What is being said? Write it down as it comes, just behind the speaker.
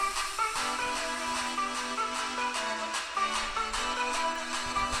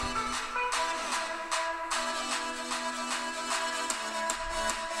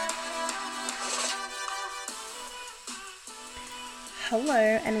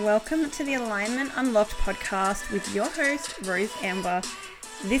Hello and welcome to the Alignment Unlocked podcast with your host, Rose Amber.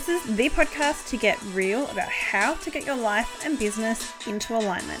 This is the podcast to get real about how to get your life and business into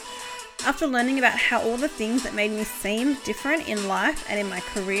alignment. After learning about how all the things that made me seem different in life and in my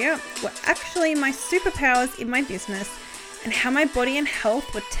career were actually my superpowers in my business, and how my body and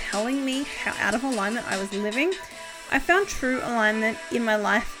health were telling me how out of alignment I was living, I found true alignment in my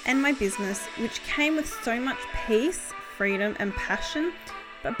life and my business, which came with so much peace, freedom, and passion.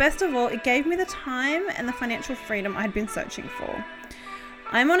 But best of all, it gave me the time and the financial freedom I had been searching for.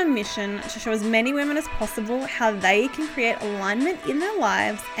 I'm on a mission to show as many women as possible how they can create alignment in their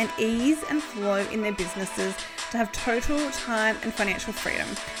lives and ease and flow in their businesses to have total time and financial freedom.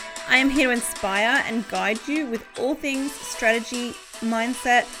 I am here to inspire and guide you with all things strategy,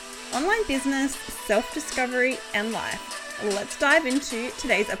 mindset, online business, self-discovery, and life. Let's dive into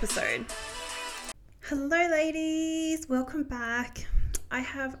today's episode. Hello ladies, welcome back. I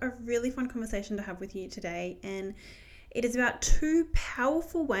have a really fun conversation to have with you today, and it is about 2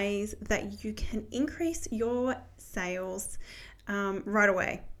 powerful ways that you can increase your sales right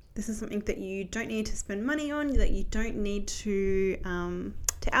away. This is something that you don't need to spend money on, that you don't need to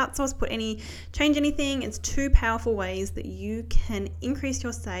outsource, change anything. It's 2 powerful ways that you can increase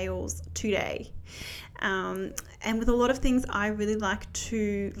your sales today. And with a lot of things, I really like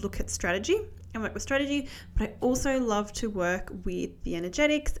to look at strategy and work with strategy, but I also love to work with the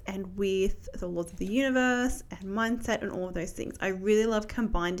energetics and with the laws of the universe and mindset and all of those things. I really love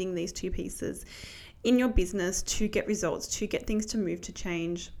combining these 2 pieces in your business to get results, to get things to move, to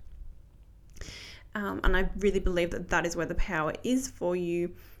change. And I really believe that that is where the power is for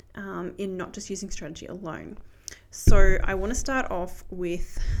you in not just using strategy alone. So I want to start off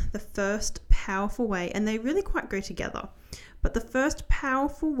with the first powerful way, and they really quite go together. But the first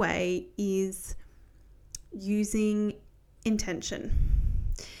powerful way is using intention.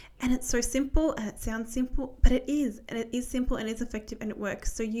 And it's so simple and it sounds simple, but it is. And it is simple and it's effective and it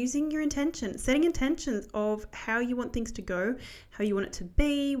works. So using your intention, setting intentions of how you want things to go, how you want it to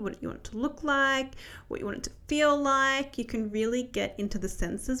be, what you want it to look like, what you want it to feel like. You can really get into the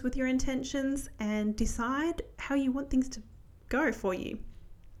senses with your intentions and decide how you want things to go for you.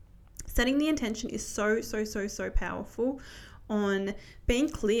 Setting the intention is so powerful on being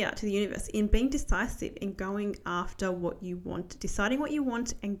clear to the universe, in being decisive, in going after what you want, deciding what you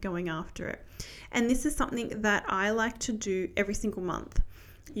want and going after it. And this is something that I like to do every single month.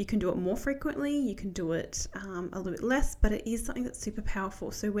 You can do it more frequently, you can do it a little bit less, but it is something that's super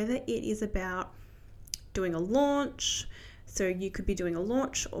powerful. So whether it is about doing a launch, so you could be doing a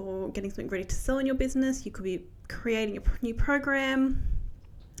launch or getting something ready to sell in your business, you could be creating a new program,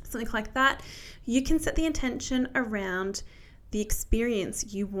 something like that, you can set the intention around the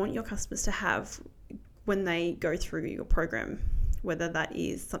experience you want your customers to have when they go through your program, whether that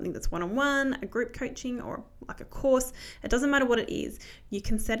is something that's one-on-one, a group coaching, or like a course. It doesn't matter what it is. You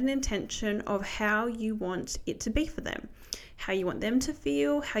can set an intention of how you want it to be for them, how you want them to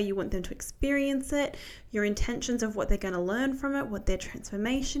feel, how you want them to experience it, your intentions of what they're going to learn from it, what their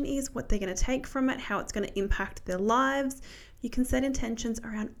transformation is, what they're going to take from it, how it's going to impact their lives. You can set intentions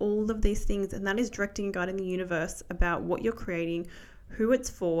around all of these things, and that is directing and guiding the universe about what you're creating, who it's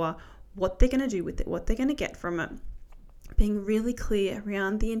for, what they're going to do with it, what they're going to get from it. Being really clear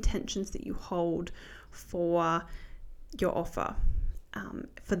around the intentions that you hold for your offer,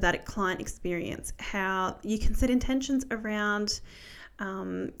 for that client experience. How you can set intentions around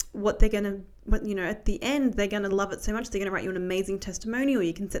what they're going to, at the end, they're going to love it so much, they're going to write you an amazing testimonial.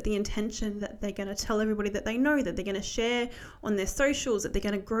 You can set the intention that they're going to tell everybody that they know, that they're going to share on their socials, that they're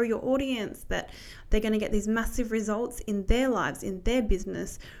going to grow your audience, that they're going to get these massive results in their lives, in their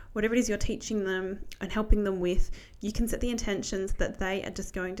business, whatever it is you're teaching them and helping them with. You can set the intentions that they are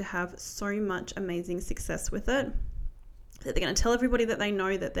just going to have so much amazing success with it, that they're going to tell everybody that they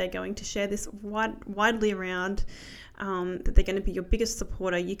know, that they're going to share this widely around, that they're going to be your biggest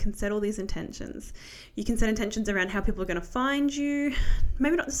supporter. You can set all these intentions. You can set intentions around how people are going to find you.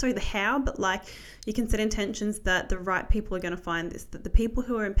 Maybe not necessarily the how, but you can set intentions that the right people are going to find this, that the people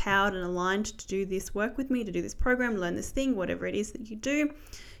who are empowered and aligned to do this work with me, to do this program, learn this thing, whatever it is that you do.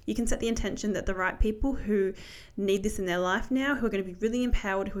 You can set the intention that the right people who need this in their life now, who are going to be really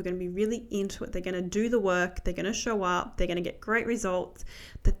empowered, who are going to be really into it, they're going to do the work, they're going to show up, they're going to get great results,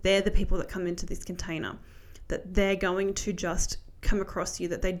 that they're the people that come into this container, that they're going to just come across you,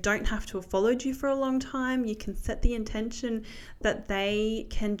 that they don't have to have followed you for a long time. You can set the intention that they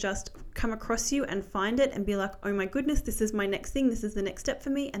can just come across you and find it and be like, oh my goodness, this is my next thing, this is the next step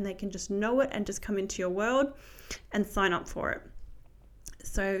for me, and they can just know it and just come into your world and sign up for it.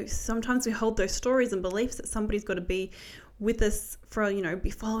 So sometimes we hold those stories and beliefs that somebody's got to be with us for, be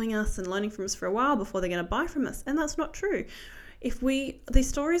following us and learning from us for a while before they're going to buy from us. And that's not true. These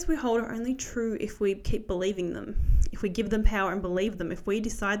stories we hold are only true if we keep believing them, if we give them power and believe them. If we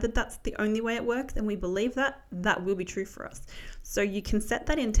decide that that's the only way it works and we believe that, that will be true for us. So you can set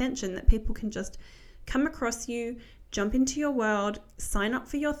that intention that people can just come across you, jump into your world, sign up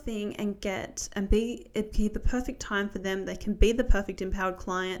for your thing and be the perfect time for them. They can be the perfect empowered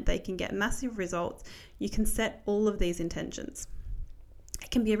client. They can get massive results. You can set all of these intentions.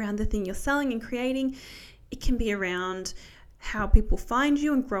 It can be around the thing you're selling and creating. It can be around how people find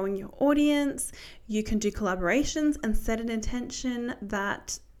you and growing your audience. You can do collaborations and set an intention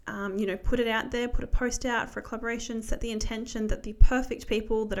that, put it out there, put a post out for a collaboration, set the intention that the perfect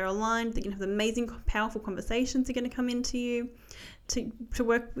people that are aligned, that can have amazing, powerful conversations are going to come into you to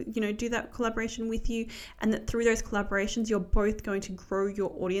work, do that collaboration with you. And that through those collaborations, you're both going to grow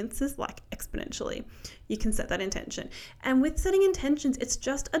your audiences like exponentially. You can set that intention. And with setting intentions, it's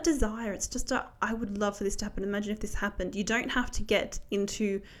just a desire. It's just I would love for this to happen. Imagine if this happened. You don't have to get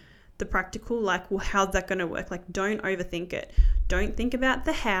into the practical, like, well, how's that going to work? Like, don't overthink it. Don't think about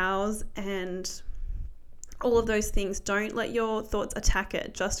the hows and all of those things. Don't let your thoughts attack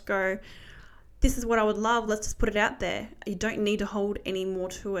it. Just go, this is what I would love. Let's just put it out there. You don't need to hold any more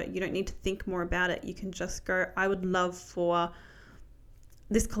to it. You don't need to think more about it. You can just go, I would love for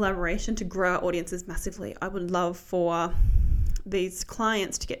this collaboration to grow our audiences massively. I would love for these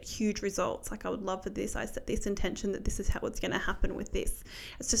clients to get huge results. Like, I would love for this. I set this intention that this is how it's going to happen with this.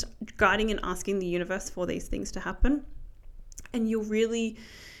 It's just guiding and asking the universe for these things to happen. And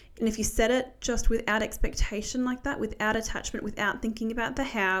if you set it just without expectation like that, without attachment, without thinking about the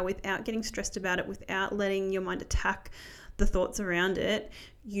how, without getting stressed about it, without letting your mind attack the thoughts around it,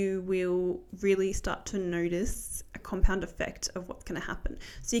 you will really start to notice a compound effect of what's going to happen.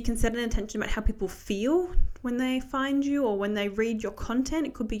 So you can set an intention about how people feel when they find you or when they read your content.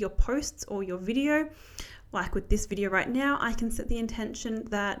 It could be your posts or your video. Like with this video right now, I can set the intention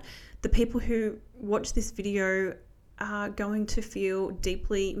that the people who watch this video are going to feel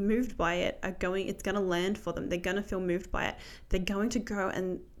deeply moved by it, it's going to land for them. They're going to feel moved by it. They're going to go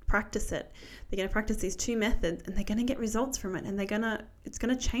and practice it. They're going to practice these 2 methods and they're going to get results from it, and it's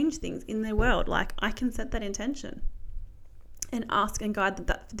going to change things in their world. Like, I can set that intention and ask and guide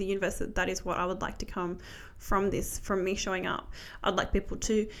the universe that is what I would like to come from me showing up. I'd like people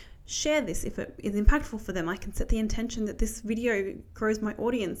to share this if it is impactful for them. I can set the intention that this video grows my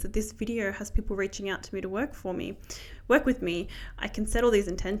audience, that this video has people reaching out to me to work with me. I can set all these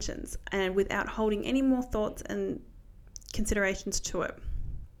intentions and without holding any more thoughts and considerations to it.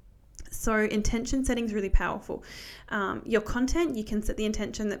 So intention setting is really powerful. Your content, you can set the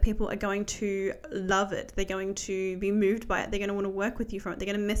intention that people are going to love it. They're going to be moved by it. They're going to want to work with you from it. They're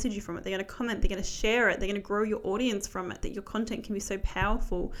going to message you from it. They're going to comment. They're going to share it. They're going to grow your audience from it. That your content can be so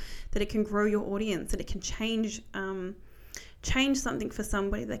powerful that it can grow your audience, that it can change something for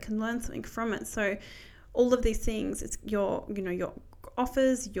somebody. They can learn something from it. So all of these things, it's your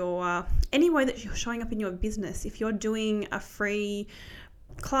offers, any way that you're showing up in your business. If you're doing a free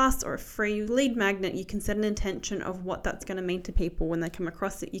class or a free lead magnet, you can set an intention of what that's going to mean to people when they come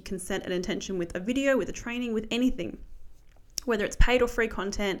across it. You can set an intention with a video, with a training, with anything, whether it's paid or free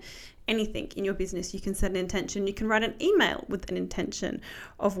content, anything in your business. You can set an intention. You can write an email with an intention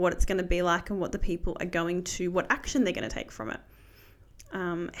of what it's going to be like and what the people are what action they're going to take from it.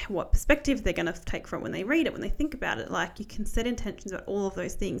 What perspective they're going to take from it when they read it, when they think about it. Like, you can set intentions about all of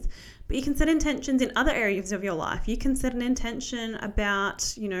those things, but you can set intentions in other areas of your life. You can set an intention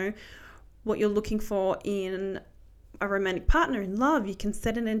about, what you're looking for in a romantic partner, in love. You can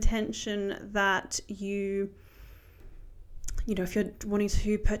set an intention that if you're wanting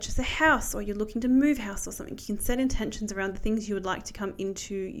to purchase a house or you're looking to move house or something, you can set intentions around the things you would like to come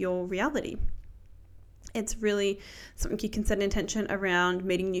into your reality. It's really something you can set an intention around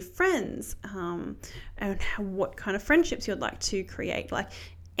meeting new friends, and what kind of friendships you'd like to create. Like,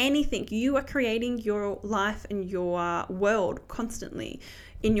 anything. You are creating your life and your world constantly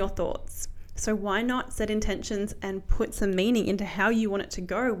in your thoughts. So why not set intentions and put some meaning into how you want it to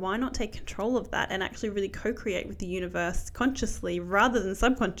go? Why not take control of that and actually really co-create with the universe consciously rather than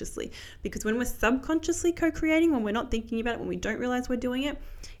subconsciously? Because when we're subconsciously co-creating, when we're not thinking about it, when we don't realize we're doing it,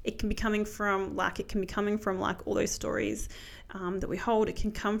 it can be coming from all those stories that we hold. It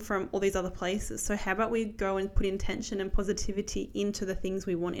can come from all these other places. So how about we go and put intention and positivity into the things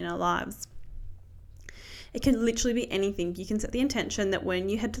we want in our lives? It can literally be anything. You can set the intention that when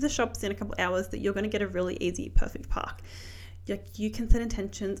you head to the shops in a couple of hours that you're going to get a really easy, perfect park. You can set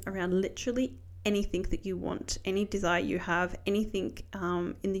intentions around literally anything that you want, any desire you have, anything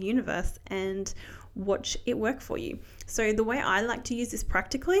in the universe. And watch it work for you. So the way I like to use this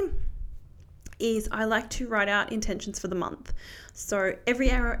practically is I like to write out intentions for the month. So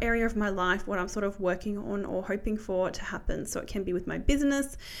every area of my life, what I'm sort of working on or hoping for to happen. So it can be with my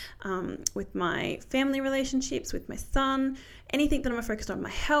business, with my family relationships, with my son, anything that I'm focused on,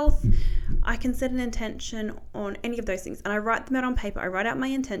 my health. I can set an intention on any of those things and I write them out on paper. I write out my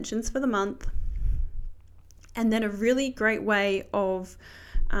intentions for the month. And then a really great way of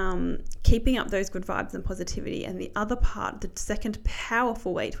keeping up those good vibes and positivity. And the other part, the second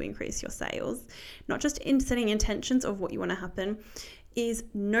powerful way to increase your sales, not just in setting intentions of what you want to happen, is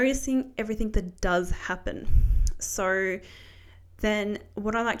noticing everything that does happen. So then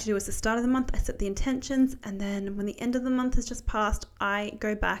what I like to do is the start of the month, I set the intentions, and then when the end of the month has just passed, I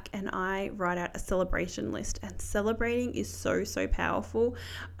go back and I write out a celebration list. And celebrating is so, so powerful,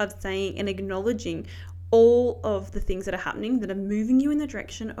 of saying and acknowledging all of the things that are happening that are moving you in the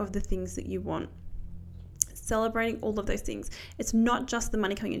direction of the things that you want. Celebrating all of those things. It's not just the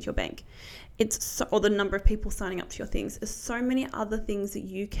money coming into your bank. Or the number of people signing up to your things. There's so many other things that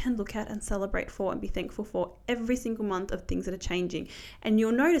you can look at and celebrate for and be thankful for every single month of things that are changing. And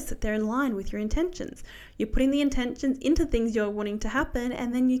you'll notice that they're in line with your intentions. You're putting the intentions into things you're wanting to happen,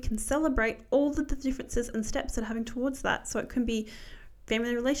 and then you can celebrate all of the differences and steps that are having towards that. So it can be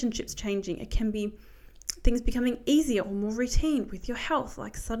family relationships changing. It can be things becoming easier or more routine with your health.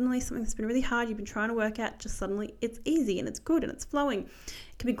 Like suddenly something that's been really hard, you've been trying to work out, just suddenly it's easy and it's good and it's flowing.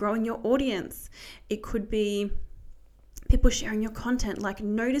 It could be growing your audience. It could be people sharing your content, like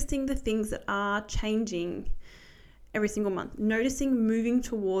noticing the things that are changing every single month, noticing moving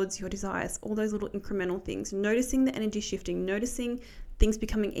towards your desires, all those little incremental things, noticing the energy shifting, noticing things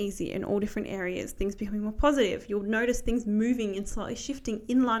becoming easy in all different areas, things becoming more positive. You'll notice things moving and slightly shifting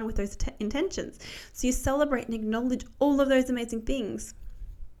in line with those intentions. So you celebrate and acknowledge all of those amazing things.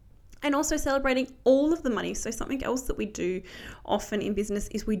 And also celebrating all of the money. So something else that we do often in business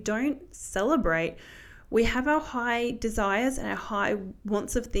is we don't celebrate. We have our high desires and our high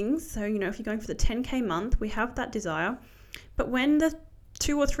wants of things. So, if you're going for the 10K month, we have that desire. But when the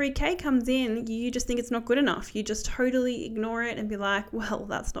 2 or 3K comes in, you just think it's not good enough. You just totally ignore it and be like, well,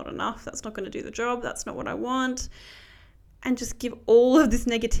 that's not enough. That's not going to do the job. That's not what I want. And just give all of this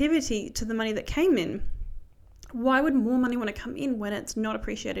negativity to the money that came in. Why would more money want to come in when it's not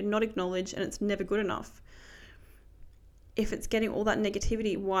appreciated, not acknowledged, and it's never good enough? If it's getting all that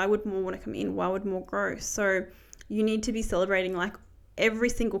negativity, why would more want to come in? Why would more grow? So you need to be celebrating like every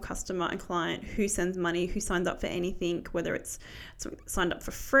single customer and client who sends money, who signs up for anything, whether it's signed up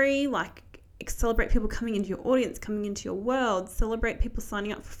for free, like celebrate people coming into your audience, coming into your world, celebrate people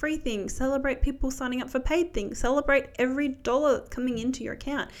signing up for free things, celebrate people signing up for paid things, celebrate every dollar that's coming into your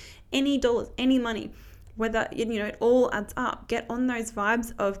account, any dollars, any money, whether, it all adds up. Get on those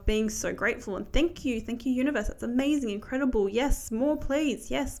vibes of being so grateful and thank you universe, that's amazing, incredible, yes, more please,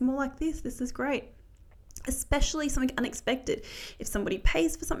 yes, more like this is great. Especially something unexpected. If somebody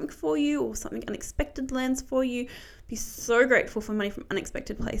pays for something for you or something unexpected lands for you, be so grateful for money from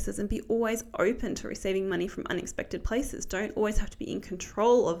unexpected places and be always open to receiving money from unexpected places. Don't always have to be in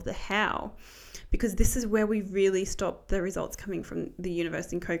control of the how, because this is where we really stop the results coming from the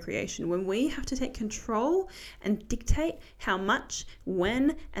universe in co-creation. When we have to take control and dictate how much,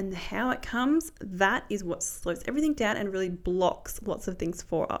 when, and how it comes, that is what slows everything down and really blocks lots of things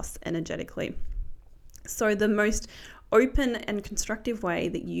for us energetically. So the most open and constructive way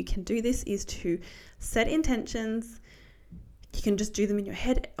that you can do this is to set intentions. You can just do them in your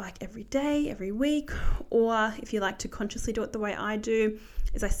head like every day, every week, or if you like to consciously do it the way I do,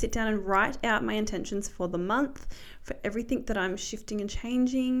 is I sit down and write out my intentions for the month, for everything that I'm shifting and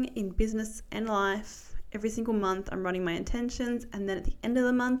changing in business and life. Every single month I'm writing my intentions, and then at the end of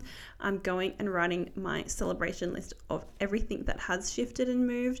the month I'm going and writing my celebration list of everything that has shifted and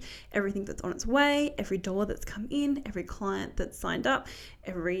moved, everything that's on its way, every dollar that's come in, every client that's signed up,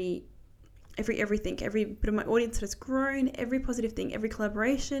 everything, every bit of my audience that has grown, every positive thing, every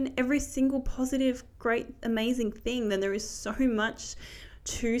collaboration, every single positive, great, amazing thing. Then there is so much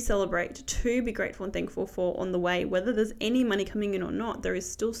to celebrate, to be grateful and thankful for on the way. Whether there's any money coming in or not, there is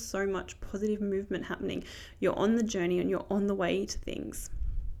still so much positive movement happening. You're on the journey and you're on the way to things.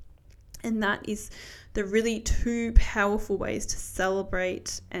 And that is the really two powerful ways to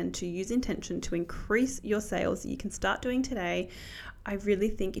celebrate and to use intention to increase your sales that you can start doing today. I really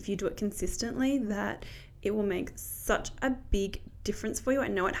think if you do it consistently, that it will make such a big difference for you. I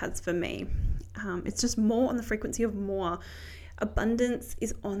know it has for me. It's just more on the frequency of more. Abundance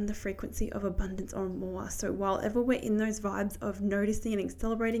is on the frequency of abundance or more. So while ever we're in those vibes of noticing and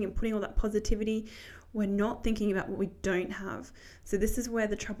celebrating and putting all that positivity, we're not thinking about what we don't have. So this is where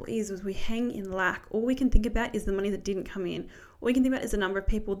the trouble is we hang in lack. All we can think about is the money that didn't come in. All we can think about is the number of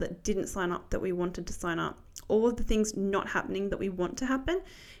people that didn't sign up that we wanted to sign up. All of the things not happening that we want to happen.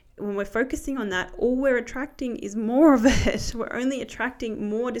 When we're focusing on that, all we're attracting is more of it. We're only attracting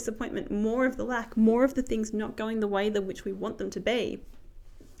more disappointment, more of the lack, more of the things not going the way that which we want them to be.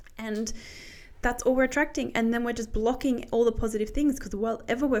 And that's all we're attracting. And then we're just blocking all the positive things, because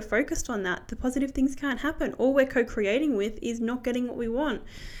whenever we're focused on that, the positive things can't happen. All we're co-creating with is not getting what we want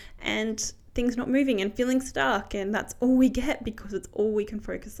and things not moving and feeling stuck. And that's all we get because it's all we can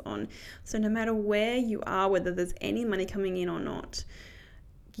focus on. So no matter where you are, whether there's any money coming in or not,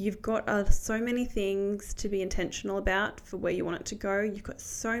 you've got so many things to be intentional about for where you want it to go. You've got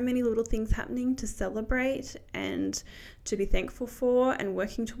so many little things happening to celebrate and to be thankful for and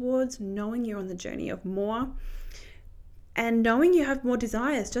working towards, knowing you're on the journey of more and knowing you have more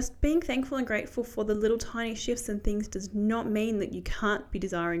desires. Just being thankful and grateful for the little tiny shifts and things does not mean that you can't be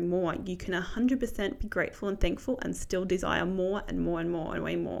desiring more. You can 100% be grateful and thankful and still desire more and more and more and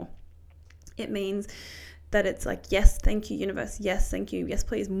way more. It means that it's like, yes, thank you, universe. Yes, thank you. Yes,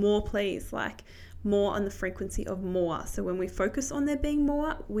 please. More, please. Like more on the frequency of more. So when we focus on there being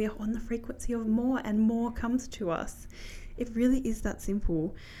more, we are on the frequency of more and more comes to us. It really is that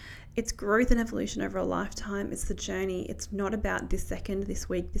simple. It's growth and evolution over a lifetime. It's the journey. It's not about this second, this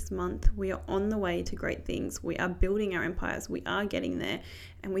week, this month. We are on the way to great things. We are building our empires. We are getting there.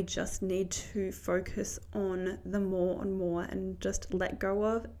 And we just need to focus on the more and more and just let go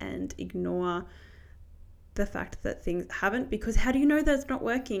of and ignore the fact that things haven't, because how do you know that it's not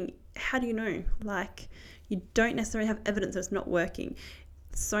working? How do you know? Like, you don't necessarily have evidence that it's not working.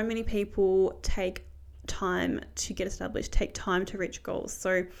 So many people take time to get established, take time to reach goals.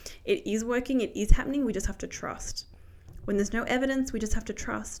 So it is working, it is happening, we just have to trust. When there's no evidence, we just have to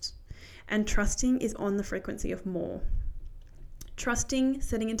trust. And trusting is on the frequency of more. Trusting,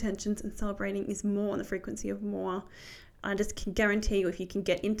 setting intentions and celebrating is more on the frequency of more. I just can guarantee you, if you can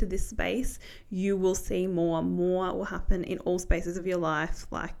get into this space, you will see more. More will happen in all spaces of your life.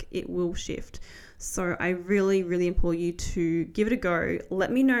 Like, it will shift. So I really, really implore you to give it a go.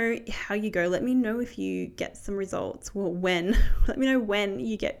 Let me know how you go. Let me know if you get some results. Well, when. Let me know when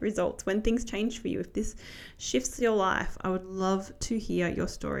you get results, when things change for you. If this shifts your life, I would love to hear your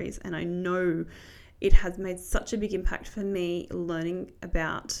stories. And I know it has made such a big impact for me, learning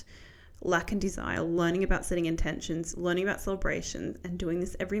about lack and desire, learning about setting intentions, learning about celebrations, and doing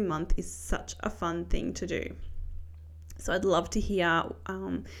this every month is such a fun thing to do. So I'd love to hear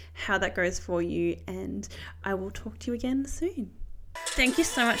how that goes for you, and I will talk to you again soon. Thank you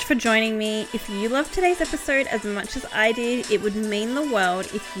so much for joining me. If you loved today's episode as much as I did, it would mean the world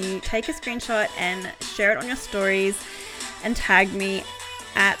if you take a screenshot and share it on your stories and tag me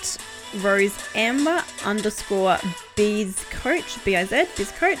at roseamber_bizcoach, B-I-Z,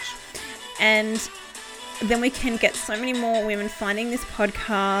 bizcoach. And then we can get so many more women finding this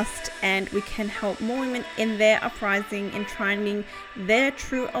podcast, and we can help more women in their uprising and finding their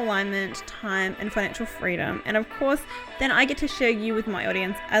true alignment, time, and financial freedom. And of course, then I get to share you with my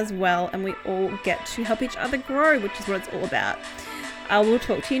audience as well, and we all get to help each other grow, which is what it's all about. I will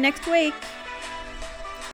talk to you next week.